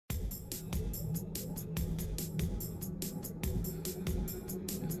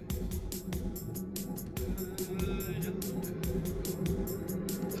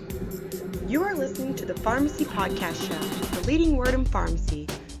listening to the Pharmacy Podcast Show, the leading word in pharmacy.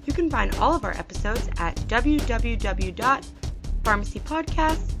 You can find all of our episodes at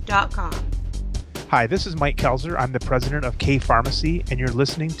www.pharmacypodcast.com. Hi, this is Mike Koelzer. I'm the president of K Pharmacy, and you're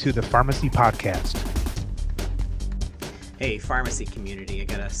listening to the Pharmacy Podcast. Hey, pharmacy community, I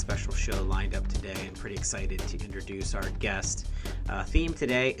got a special show lined up today and pretty excited to introduce our guest. Theme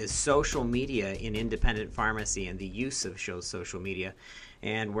today is social media in independent pharmacy and the use of social media.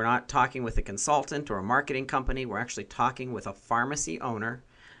 And we're not talking with a consultant or a marketing company. We're actually talking with a pharmacy owner,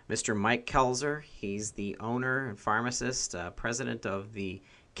 Mr. Mike Koelzer. He's the owner and pharmacist, president of the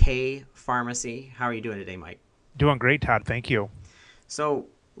K Pharmacy. How are you doing today, Mike? Doing great, Todd. Thank you. So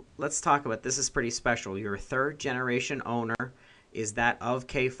let's talk about this. Is pretty special. You're a third generation owner. Is that of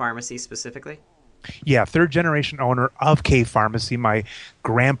K Pharmacy specifically? Yeah, third generation owner of K Pharmacy. My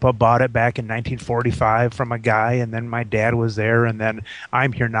grandpa bought it back in 1945 from a guy, and then my dad was there, and then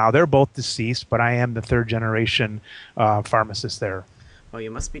I'm here now. They're both deceased, but I am the third generation pharmacist there. Well, you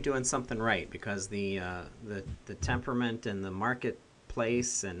must be doing something right, because the temperament and the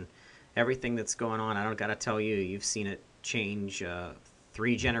marketplace and everything that's going on, I don't got to tell you, you've seen it change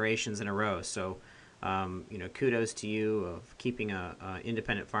 3 generations in a row. So, kudos to you of keeping a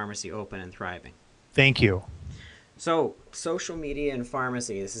independent pharmacy open and thriving. Thank you. So, social media and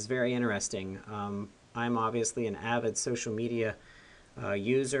pharmacy, this is very interesting. I'm obviously an avid social media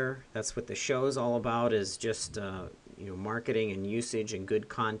user. That's what the show is all about, is just marketing and usage and good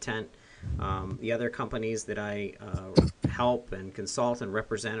content. The other companies that I help and consult and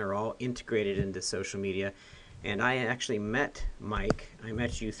represent are all integrated into social media. And I actually met Mike. I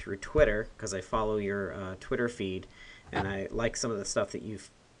met you through Twitter because I follow your Twitter feed, and I like some of the stuff that you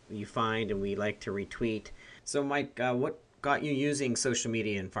find, and we like to retweet. So, Mike, what got you using social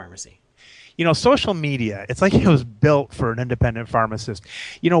media in pharmacy? Social media, it's like it was built for an independent pharmacist.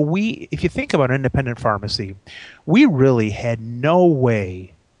 If you think about independent pharmacy, we really had no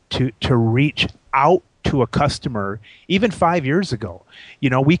way to reach out to a customer even 5 years ago. You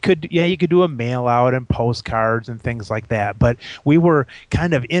could do a mail out and postcards and things like that, but we were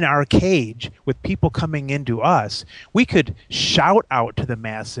kind of in our cage with people coming into us. We could shout out to the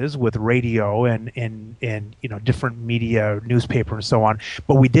masses with radio and different media, newspaper and so on,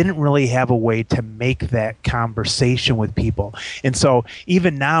 but we didn't really have a way to make that conversation with people. And so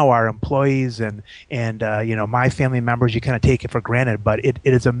even now our employees and my family members, you kind of take it for granted, but it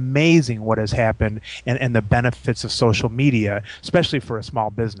is amazing what has happened and the benefits of social media, especially for a small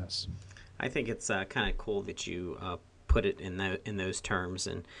business. I think it's kind of cool that you put it in those terms.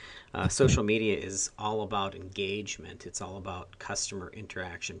 And social media is all about engagement. It's all about customer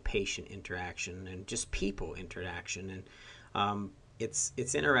interaction, patient interaction, and just people interaction. And it's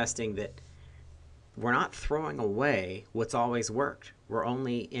interesting that we're not throwing away what's always worked. We're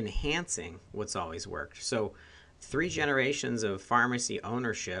only enhancing what's always worked. So 3 generations of pharmacy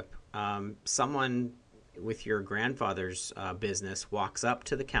ownership, someone with your grandfather's business walks up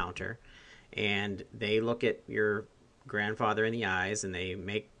to the counter and they look at your grandfather in the eyes and they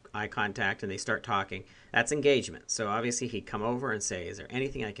make eye contact and they start talking. That's engagement. So obviously he'd come over and say, is there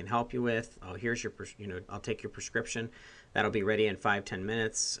anything I can help you with? Oh, here's your, I'll take your prescription. That'll be ready in 5-10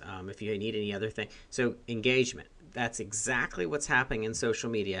 minutes. If you need any other thing. So engagement. That's exactly what's happening in social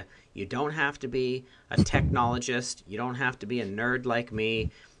media. You don't have to be a technologist. You don't have to be a nerd like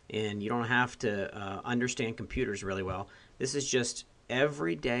me. And you don't have to understand computers really well. This is just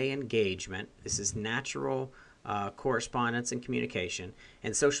everyday engagement. This is natural correspondence and communication.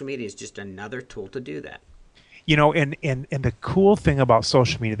 And social media is just another tool to do that. And the cool thing about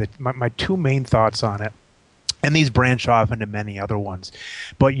social media, my 2 main thoughts on it, and these branch off into many other ones,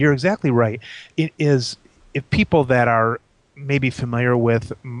 but you're exactly right. It is, if people that are maybe familiar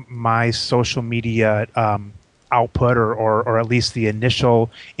with my social media output or at least the initial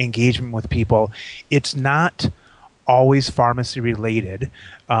engagement with people, it's not always pharmacy related,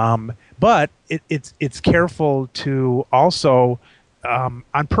 but it's careful to also on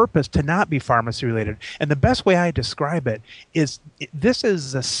purpose to not be pharmacy related. And the best way I describe it is this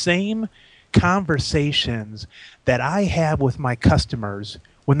is the same conversations that I have with my customers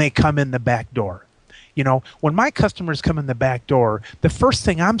when they come in the back door. When my customers come in the back door, the first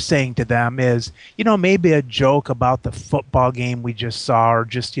thing I'm saying to them is, maybe a joke about the football game we just saw, or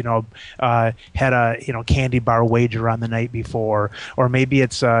just, had a, candy bar wager on the night before, or maybe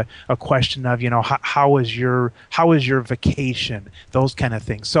it's a question of, how was your vacation, those kind of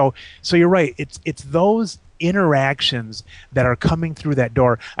things. So you're right. It's those interactions that are coming through that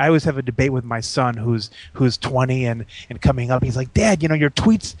door. I always have a debate with my son who's 20 and coming up. He's like, Dad, your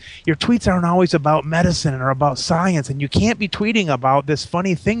tweets aren't always about medicine or about science, and you can't be tweeting about this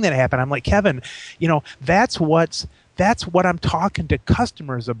funny thing that happened. I'm like, Kevin, that's what I'm talking to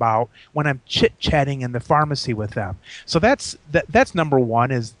customers about when I'm chit-chatting in the pharmacy with them. So that's number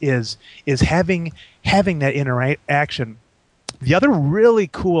one is having that interaction. The other really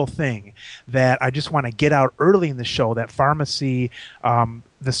cool thing that I just want to get out early in the show that pharmacy,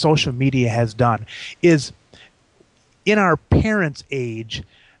 the social media has done is in our parents' age,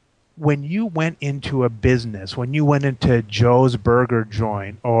 when you went into a business, when you went into Joe's Burger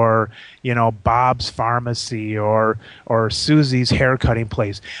Joint or, Bob's Pharmacy or Susie's haircutting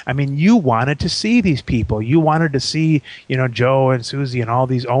place, I mean, you wanted to see these people. You wanted to see, Joe and Susie and all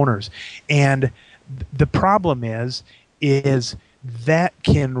these owners. And the problem is that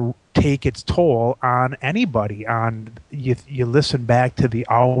can take its toll on anybody. You listen back to the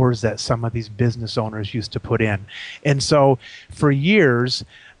hours that some of these business owners used to put in. And so for years,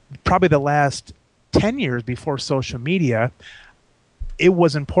 probably the last 10 years before social media, it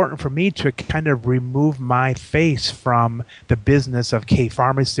was important for me to kind of remove my face from the business of K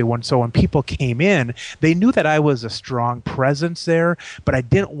Pharmacy. So when people came in, they knew that I was a strong presence there, but I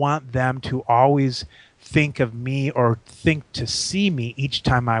didn't want them to always think of me or think to see me each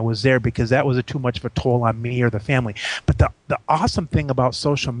time I was there, because that was too much of a toll on me or the family. But the awesome thing about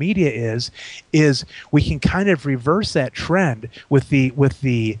social media is we can kind of reverse that trend with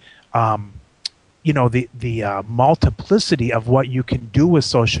the multiplicity of what you can do with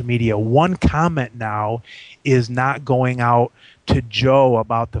social media. One comment now is not going out to Joe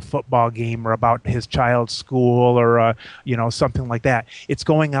about the football game or about his child's school or something like that. It's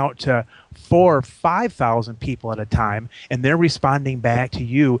going out to 4,000 or 5,000 people at a time, and they're responding back to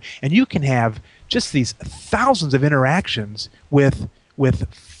you, and you can have just these thousands of interactions with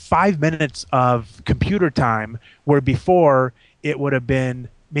 5 minutes of computer time, where before it would have been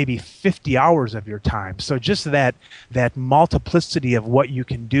maybe 50 hours of your time. So just that multiplicity of what you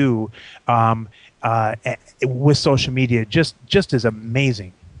can do with social media just is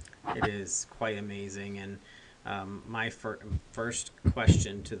amazing. It is quite amazing. And my first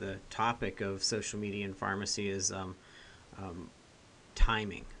question to the topic of social media and pharmacy is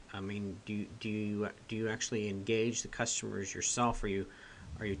timing. I mean, do you actually engage the customers yourself? Are you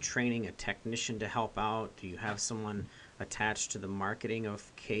training a technician to help out? Do you have someone attached to the marketing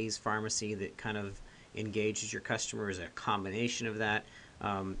of K's Pharmacy that kind of engages your customer? Is it a combination of that?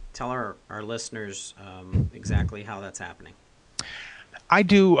 Tell our listeners exactly how that's happening. I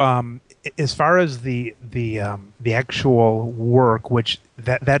do, as far as the actual work, which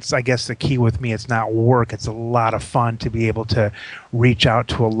that's I guess the key with me. It's not work; it's a lot of fun to be able to reach out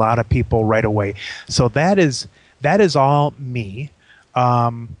to a lot of people right away. So that is all me.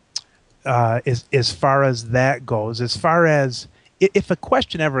 As far as that goes, as far as if a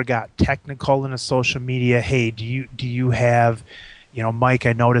question ever got technical in a social media, hey, do you have, Mike,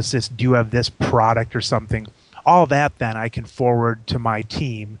 I noticed this. Do you have this product or something? All that then I can forward to my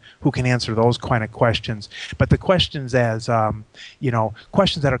team who can answer those kind of questions. But the questions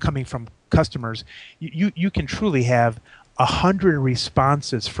questions that are coming from customers, you can truly have 100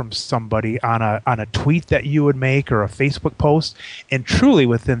 responses from somebody on a tweet that you would make or a Facebook post, and truly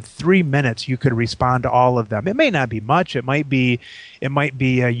within 3 minutes you could respond to all of them. It may not be much. It might be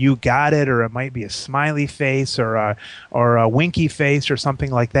a you got it, or it might be a smiley face or a winky face or something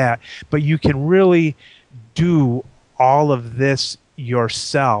like that. But you can really do all of this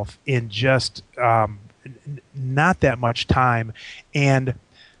yourself in just not that much time, and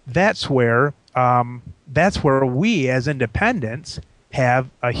that's where we as independents have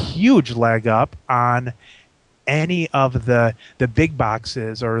a huge leg up on any of the big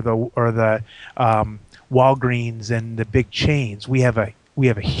boxes or the Walgreens and the big chains. We have a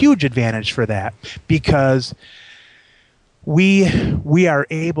huge advantage for that, because we are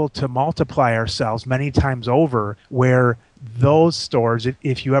able to multiply ourselves many times over, where those stores,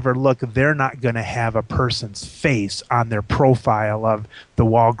 if you ever look, they're not going to have a person's face on their profile of the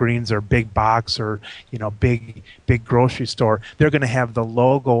Walgreens or big box or big grocery store. They're going to have the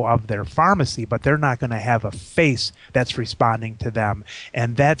logo of their pharmacy, but they're not going to have a face that's responding to them.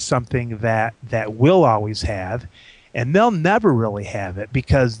 And that's something that we'll always have. And they'll never really have it,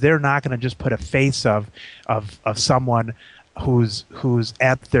 because they're not going to just put a face of someone who's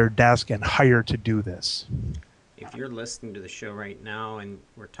at their desk and hired to do this. If you're listening to the show right now and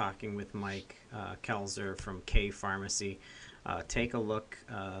we're talking with Mike Koelzer from K Pharmacy, take a look.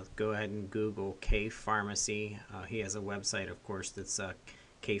 Go ahead and Google K Pharmacy. He has a website, of course, that's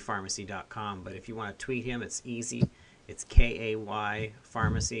kpharmacy.com. But if you want to tweet him, it's easy. It's KAY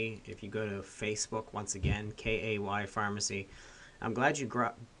Pharmacy. If you go to Facebook, once again, KAY Pharmacy. I'm glad you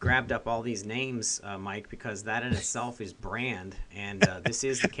grabbed up all these names, Mike, because that in itself is brand, and this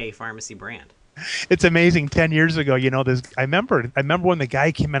is the K Pharmacy brand. It's amazing. 10 years ago, this. I remember when the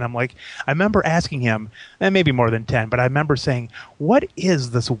guy came in. I remember asking him, and maybe more than 10, but I remember saying, "What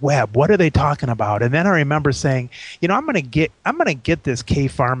is this web? What are they talking about?" And then I remember saying, I'm gonna get this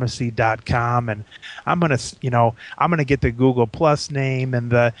kpharmacy.com, and I'm gonna get the Google Plus name and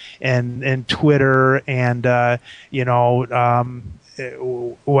the and Twitter and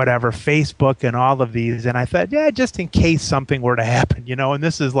whatever, Facebook and all of these. And I thought, yeah, just in case something were to happen, and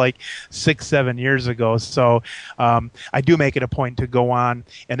this is like 6-7 years ago. So I do make it a point to go on,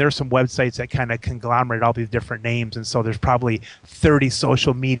 and there's some websites that kind of conglomerate all these different names. And so there's probably 30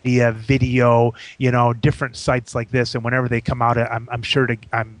 social media, video, different sites like this. And whenever they come out, I'm sure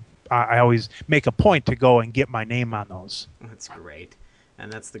I always make a point to go and get my name on those. That's great.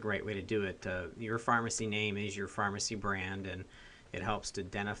 And that's the great way to do it. Your pharmacy name is your pharmacy brand, and it helps to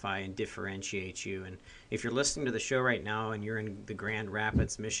identify and differentiate you. And if you're listening to the show right now and you're in the Grand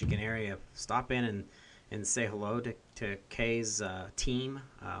Rapids, Michigan area, stop in and say hello to Kay's team.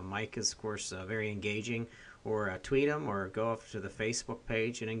 Mike is, of course, very engaging. Or tweet him, or go up to the Facebook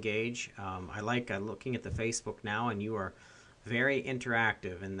page and engage. I like looking at the Facebook now, and you are very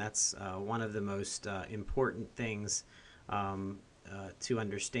interactive, and that's one of the most important things to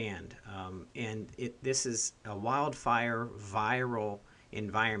understand. And this is a wildfire viral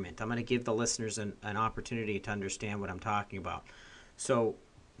environment. I'm going to give the listeners an opportunity to understand what I'm talking about. So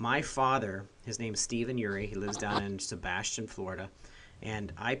my father, his name's Stephen Uri, he lives down in Sebastian, Florida,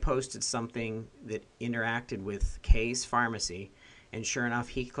 and I posted something that interacted with Kay's Pharmacy, and sure enough,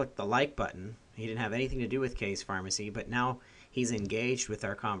 he clicked the like button. He didn't have anything to do with Kay's Pharmacy, but now he's engaged with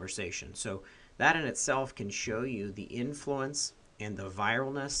our conversation. So that in itself can show you the influence and the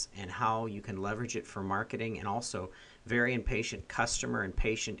viralness and how you can leverage it for marketing, and also very impatient customer and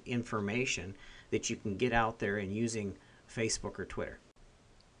patient information that you can get out there and using Facebook or Twitter.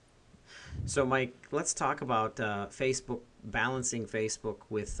 So Mike, let's talk about Facebook, balancing Facebook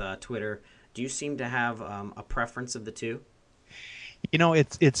with Twitter. Do you seem to have a preference of the two?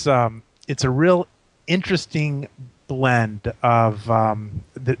 It's a real interesting blend of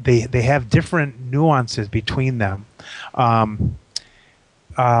they have different nuances between them.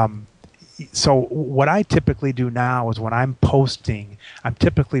 So what I typically do now is when I'm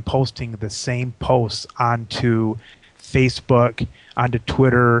typically posting the same posts onto Facebook, onto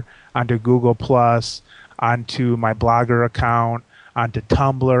Twitter, onto Google Plus, onto my Blogger account, onto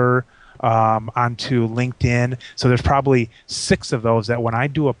Tumblr, onto LinkedIn. So there's probably 6 of those that when I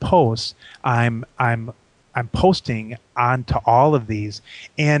do a post, I'm posting onto all of these,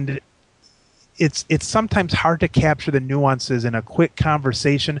 and it's sometimes hard to capture the nuances in a quick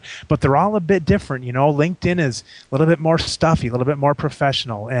conversation, but they're all a bit different. LinkedIn is a little bit more stuffy, a little bit more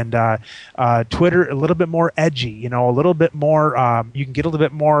professional, and Twitter a little bit more edgy. A little bit more. You can get a little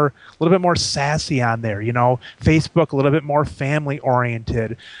bit more sassy on there. Facebook a little bit more family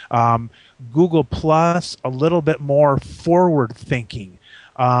oriented. Google Plus a little bit more forward thinking.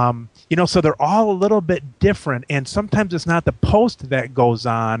 So they're all a little bit different, and sometimes it's not the post that goes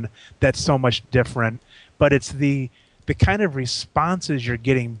on that's so much different, but it's the kind of responses you're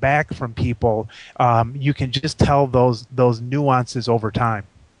getting back from people. You can just tell those nuances over time.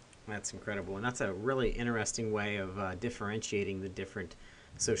 That's incredible, and that's a really interesting way of differentiating the different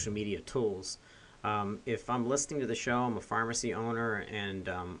social media tools. If I'm listening to the show, I'm a pharmacy owner, and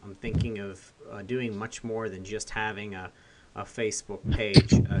I'm thinking of doing much more than just having a Facebook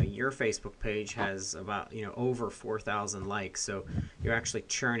page. Your Facebook page has about over 4,000 likes, so you're actually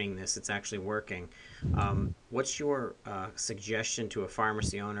churning this. It's actually working. What's your suggestion to a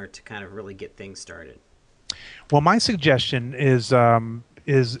pharmacy owner to kind of really get things started? Well, my suggestion is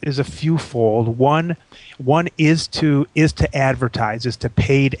a fewfold. One is to advertise, is to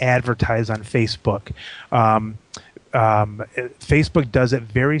paid advertise on Facebook. Facebook does it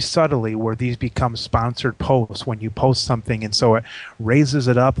very subtly, where these become sponsored posts when you post something, and so it raises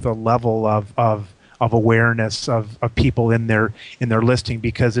it up the level of awareness of people in their listing,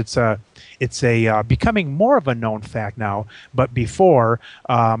 because it's a becoming more of a known fact now. But before,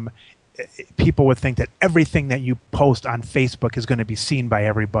 people would think that everything that you post on Facebook is going to be seen by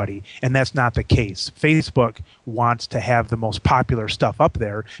everybody, and that's not the case. Facebook wants to have the most popular stuff up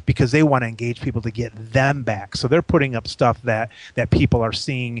there because they want to engage people to get them back. So they're putting up stuff that people are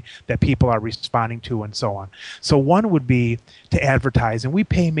seeing, that people are responding to, and so on. So one would be to advertise, and I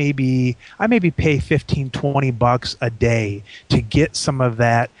maybe pay $15-20 a day to get some of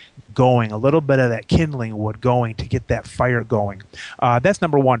that going, a little bit of that kindling wood going, to get that fire going. That's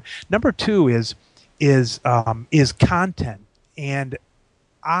number one. Number two is content, and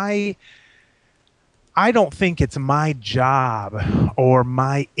I don't think it's my job or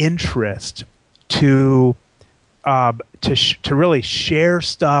my interest to really share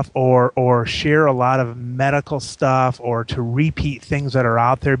stuff or share a lot of medical stuff or to repeat things that are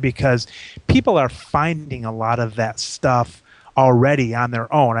out there, because people are finding a lot of that stuff already on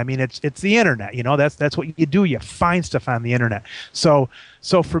their own. I mean, it's the internet, that's what you do. You find stuff on the internet. So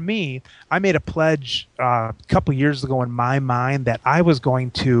for me, I made a pledge a couple years ago in my mind that I was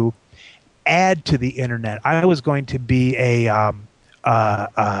going to add to the internet. I was going to be a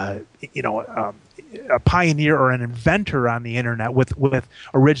pioneer or an inventor on the internet with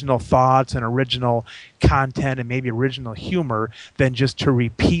original thoughts and original content and maybe original humor than just to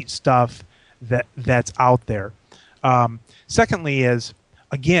repeat stuff that's out there. Secondly is,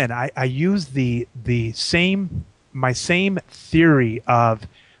 again, I use my same theory of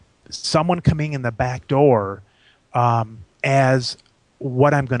someone coming in the back door as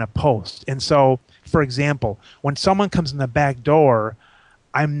what I'm going to post. And so, for example, when someone comes in the back door,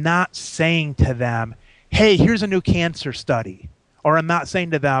 I'm not saying to them, hey, here's a new cancer study. Or I'm not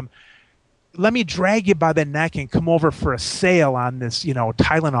saying to them, let me drag you by the neck and come over for a sale on this,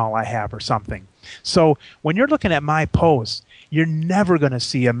 Tylenol I have or something. So when you're looking at my posts, you're never going to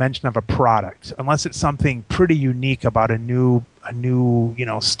see a mention of a product unless it's something pretty unique about a new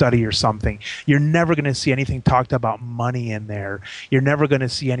study or something. You're never going to see anything talked about money in there. You're never going to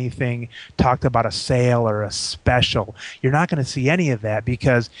see anything talked about a sale or a special. You're not going to see any of that,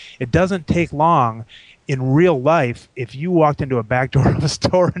 because it doesn't take long in real life. If you walked into a back door of a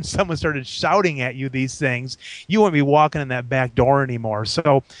store and someone started shouting at you these things, you wouldn't be walking in that back door anymore.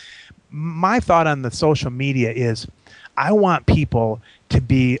 So my thought on the social media is, I want people to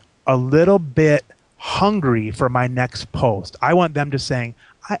be a little bit hungry for my next post. I want them to saying,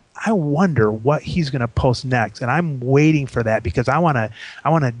 I wonder what he's going to post next, and I'm waiting for that because I want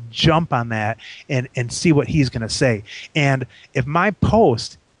to jump on that and see what he's going to say. And if my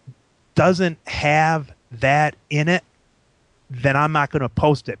post doesn't have that in it, then I'm not going to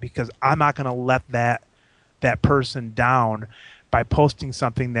post it, because I'm not going to let that person down by posting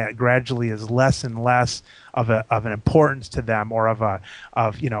something that gradually is less and less of an importance to them, or of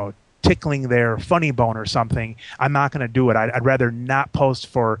tickling their funny bone or something. I'm not going to do it. I'd rather not post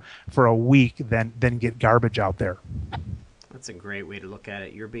for a week than get garbage out there. That's a great way to look at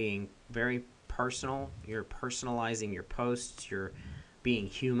it. You're being very personal. You're personalizing your posts. You're being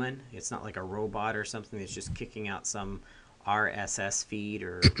human. It's not like a robot or something that's just kicking out some RSS feed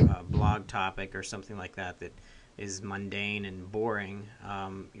or blog topic or something like that is mundane and boring.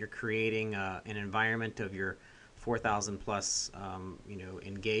 You're creating an environment of your 4,000 plus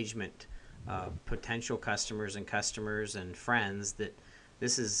engagement potential customers and friends. That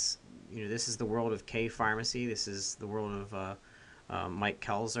this is the world of K Pharmacy. This is the world of Mike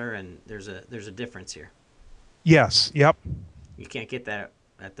Koelzer, and there's a difference here. Yes. Yep. You can't get that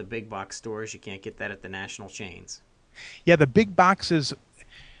at the big box stores. You can't get that at the national chains. Yeah, the big boxes.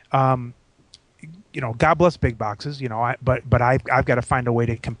 God bless big boxes. But I've got to find a way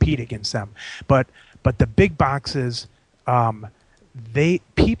to compete against them. But the big boxes,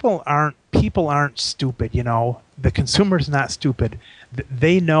 people aren't stupid. The consumer's not stupid.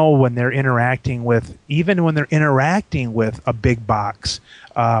 They know when they're interacting with a big box,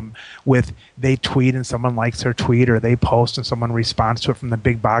 they tweet and someone likes their tweet, or they post and someone responds to it from the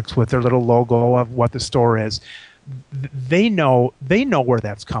big box with their little logo of what the store is. They know where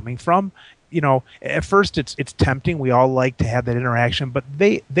that's coming from. At first it's tempting. We all like to have that interaction, but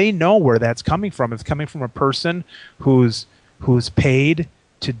they know where that's coming from. It's coming from a person who's paid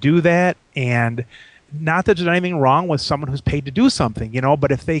to do that, and not that there's anything wrong with someone who's paid to do something,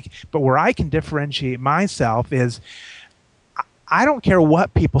 but where I can differentiate myself is, I don't care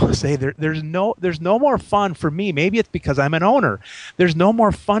what people say. There's no more fun for me. Maybe it's because I'm an owner. There's no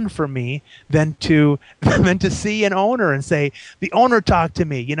more fun for me than to see an owner and say, the owner talked to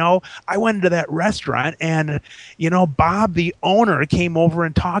me. I went into that restaurant and Bob, the owner, came over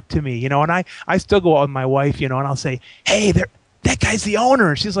and talked to me. And I still go out with my wife, and I'll say, hey, that guy's the owner.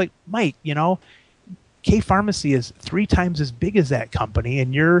 And she's like, Mike, K Pharmacy is 3 times as big as that company,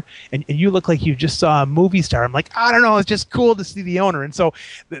 and and you look like you just saw a movie star. I'm like, I don't know, it's just cool to see the owner. And so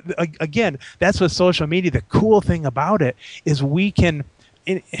again, that's what social media, the cool thing about it is we can,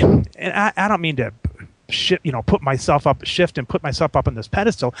 and I don't mean to put myself up on this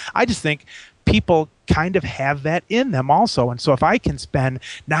pedestal. I just think people kind of have that in them also. And so if I can spend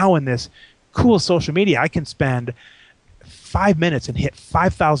now in this cool social media, I can spend 5 minutes and hit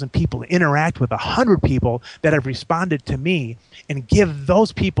 5,000 people, interact with 100 people that have responded to me, and give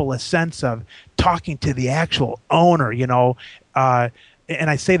those people a sense of talking to the actual owner, and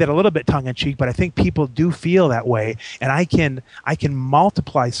I say that a little bit tongue in cheek, but I think people do feel that way. And I can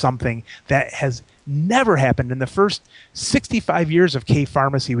multiply something that has never happened in the first 65 years of K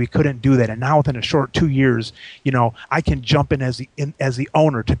Pharmacy. We couldn't do that, and now within a short 2 years, I can jump in as the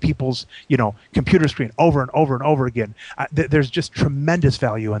owner to people's computer screen over and over and over again. There's just tremendous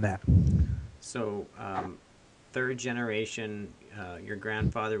value in that. So, third generation, your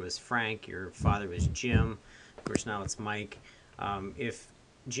grandfather was Frank, your father was Jim. Of course, now it's Mike. If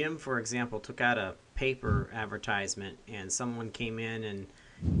Jim, for example, took out a paper advertisement and someone came in and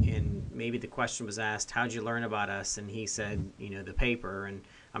maybe the question was asked, how'd you learn about us? And he said, the paper. And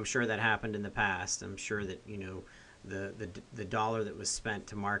I'm sure that happened in the past. I'm sure that, the dollar that was spent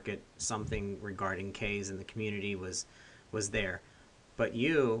to market something regarding K's in the community was there. But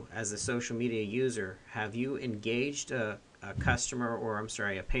you, as a social media user, have you engaged a customer, or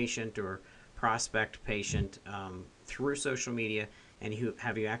a patient or prospect patient through social media, and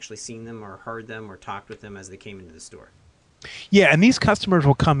have you actually seen them or heard them or talked with them as they came into the store? Yeah, and these customers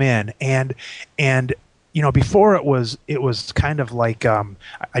will come in, and before it was kind of like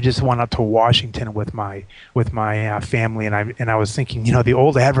I just went up to Washington with my family, and I was thinking, the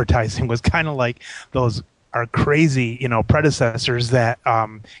old advertising was kind of like those are crazy, predecessors that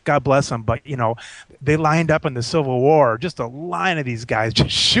God bless them, but they lined up in the Civil War, just a line of these guys just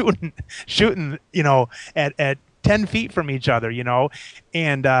shooting, at 10 feet from each other,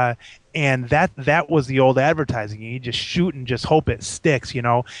 and that was the old advertising. You just shoot and just hope it sticks,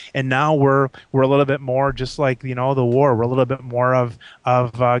 And now we're a little bit more just like the war. We're a little bit more of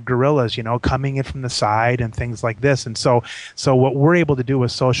guerrillas, coming in from the side and things like this. And so what we're able to do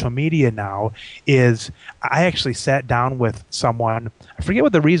with social media now is I actually sat down with someone. I forget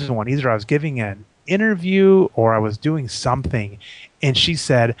what the reason was. Either I was giving an interview or I was doing something, and she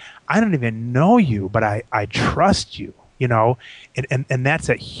said, I don't even know you, but I trust you, and that's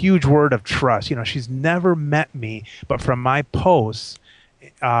a huge word of trust. She's never met me, but from my posts,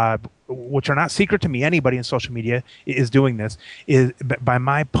 which are not secret to me, anybody in social media is doing this, is by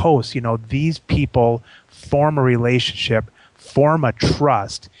my posts, these people form a relationship, form a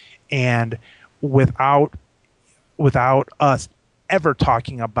trust, and without us ever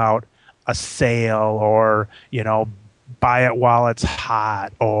talking about a sale or buy it while it's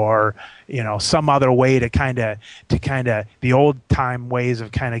hot, or some other way to kind of the old time ways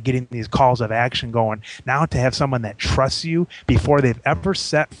of kind of getting these calls of action going. Now to have someone that trusts you before they've ever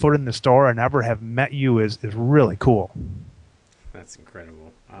set foot in the store and ever have met you is really cool. That's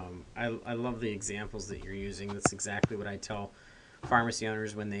incredible. I love the examples that you're using. That's exactly what I tell pharmacy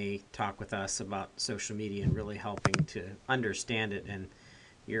owners when they talk with us about social media and really helping to understand it. And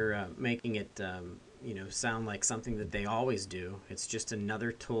you're making it sound like something that they always do. It's just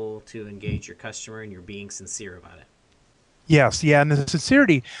another tool to engage your customer, and you're being sincere about it. Yes, yeah, and the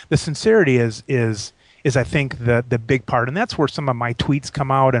sincerity is I think the big part, and that's where some of my tweets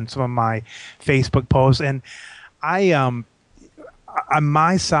come out and some of my Facebook posts. And I on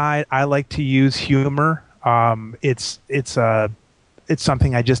my side, I like to use humor. It's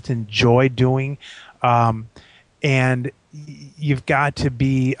something I just enjoy doing, and you've got to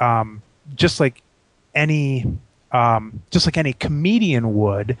be just like any comedian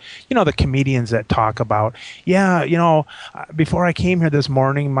would. The comedians that talk about, before I came here this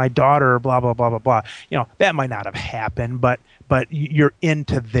morning, my daughter, blah, blah, blah, blah, blah. That might not have happened, but you're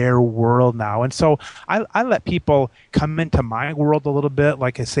into their world now. And so I let people come into my world a little bit.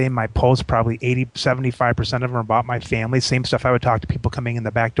 Like I say in my posts, probably 75% of them are about my family. Same stuff I would talk to people coming in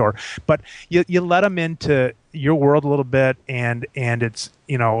the back door. But you let them into your world a little bit, and it's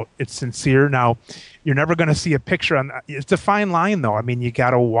it's sincere. Now you're never going to see a picture on. It's a fine line, though. I mean, you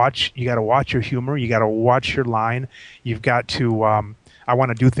got to watch your humor. You got to watch your line. You've got to. I want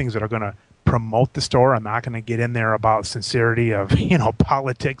to do things that are going to promote the store. I'm not going to get in there about sincerity of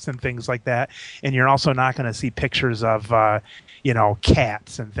politics and things like that. And you're also not going to see pictures of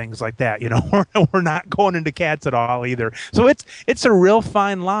cats and things like that. We're not going into cats at all either. So it's a real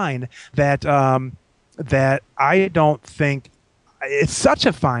fine line that that I don't think it's such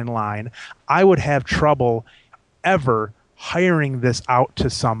a fine line. I would have trouble ever hiring this out to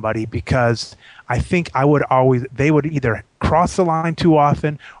somebody, because I think they would either cross the line too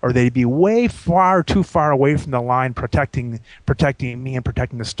often, or they'd be too far away from the line, protecting me and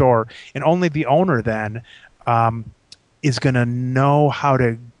protecting the store. And only the owner then is going to know how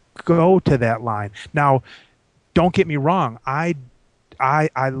to go to that line. Now, don't get me wrong. I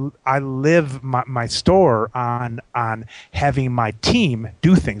live my store on having my team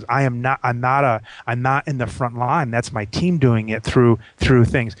do things. I'm not in the front line. That's my team doing it through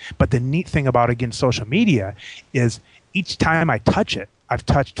things. But the neat thing about, again, social media is each time I touch it, I've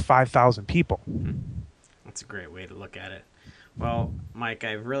touched 5,000 people. That's a great way to look at it. Well, Mike,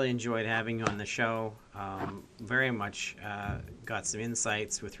 I've really enjoyed having you on the show. Very much got some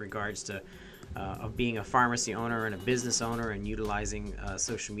insights with regards to of being a pharmacy owner and a business owner, and utilizing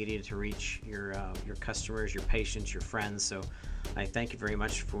social media to reach your customers, your patients, your friends. So I thank you very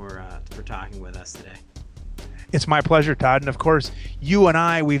much for talking with us today. It's my pleasure, Todd. And of course, you and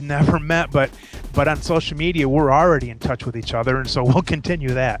I, we've never met, but on social media, we're already in touch with each other, and so we'll continue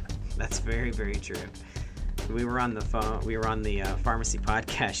that. That's very, very true. We were on the phone. We were on the Pharmacy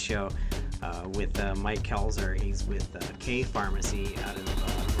Podcast show with Mike Koelzer. He's with K Pharmacy out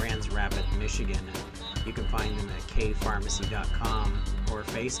of Grand Rapids, Michigan. And you can find him at kpharmacy.com or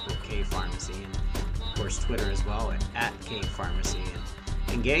Facebook K Pharmacy, and of course Twitter as well at K Pharmacy.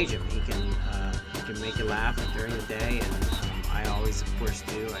 And engage him. He can make you laugh during the day, and I always, of course,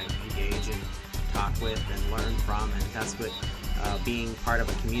 do. I engage and talk with and learn from, and that's what being part of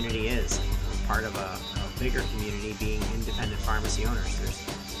a community is. Part of a bigger community, being independent pharmacy owners.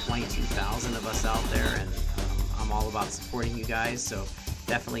 There's 22,000 of us out there, and I'm all about supporting you guys. So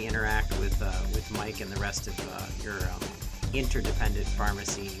definitely interact with Mike and the rest of your interdependent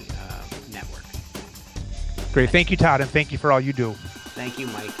pharmacy network. Great, thank you, Todd, and thank you for all you do. Thank you,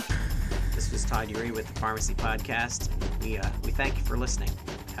 Mike. This was Todd Urey with the Pharmacy Podcast. We thank you for listening.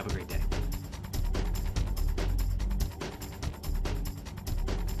 Have a great day.